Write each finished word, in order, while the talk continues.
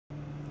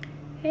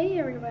Hey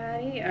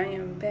everybody, I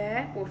am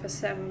back with a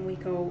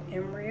 7-week-old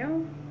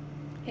embryo,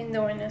 and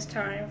during this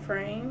time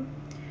frame,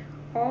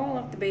 all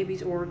of the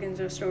baby's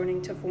organs are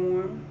starting to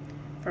form,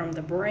 from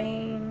the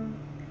brain,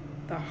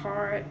 the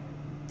heart,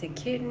 the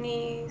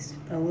kidneys,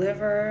 the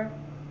liver.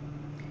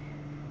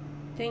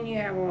 Then you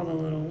have all the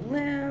little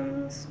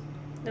limbs.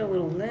 The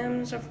little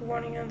limbs are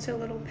forming into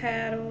little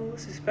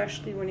paddles,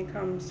 especially when it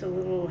comes to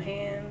little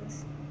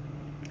hands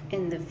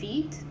and the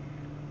feet,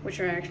 which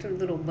are actually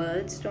little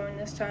buds during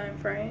this time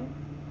frame.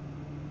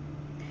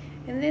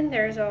 And then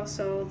there's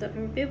also the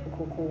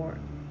umbilical cord,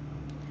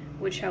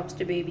 which helps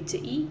the baby to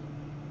eat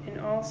and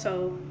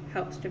also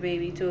helps the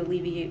baby to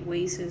alleviate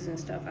wastes and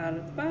stuff out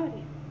of the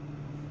body.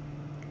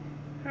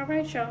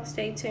 Alright y'all,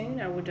 stay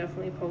tuned. I will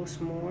definitely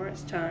post more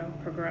as time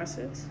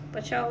progresses.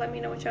 But y'all let me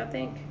know what y'all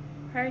think.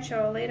 Alright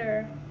y'all,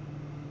 later.